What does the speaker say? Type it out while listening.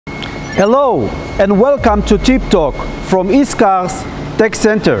Hello and welcome to Tip Talk from ISCAR's Tech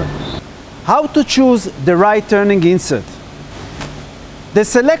Center. How to choose the right turning insert. The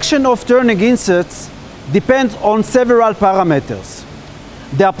selection of turning inserts depends on several parameters: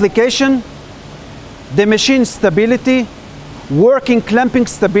 the application, the machine stability, working clamping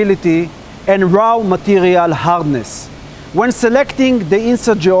stability, and raw material hardness when selecting the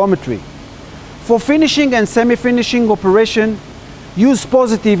insert geometry. For finishing and semi-finishing operation, use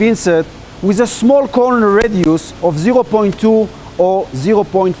positive insert with a small corner radius of 0.2 or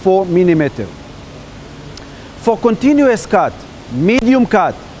 0.4 millimeter. For continuous cut, medium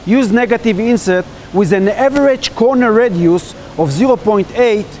cut, use negative insert with an average corner radius of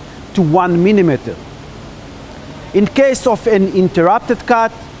 0.8 to 1 millimeter. In case of an interrupted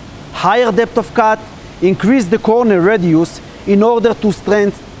cut, higher depth of cut, increase the corner radius in order to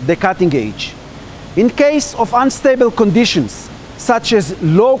strengthen the cutting edge. In case of unstable conditions, such as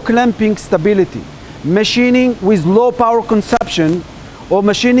low clamping stability, machining with low power consumption, or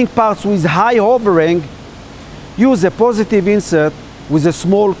machining parts with high overhang, use a positive insert with a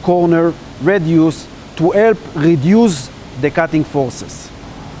small corner radius to help reduce the cutting forces.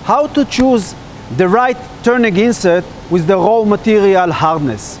 How to choose the right turning insert with the raw material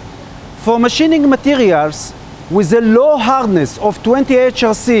hardness. For machining materials with a low hardness of 20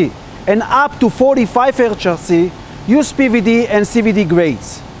 HRC and up to 45 HRC, use PVD and CVD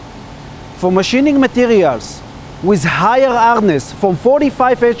grades. For machining materials with higher hardness from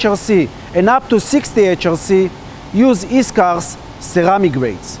 45 HRC and up to 60 HRC, use ISCAR's ceramic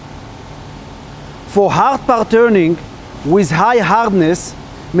grades. For hard part turning with high hardness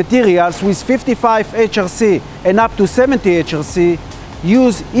materials with 55 HRC and up to 70 HRC,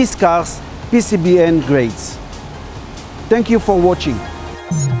 use ISCAR's PCBN grades. Thank you for watching.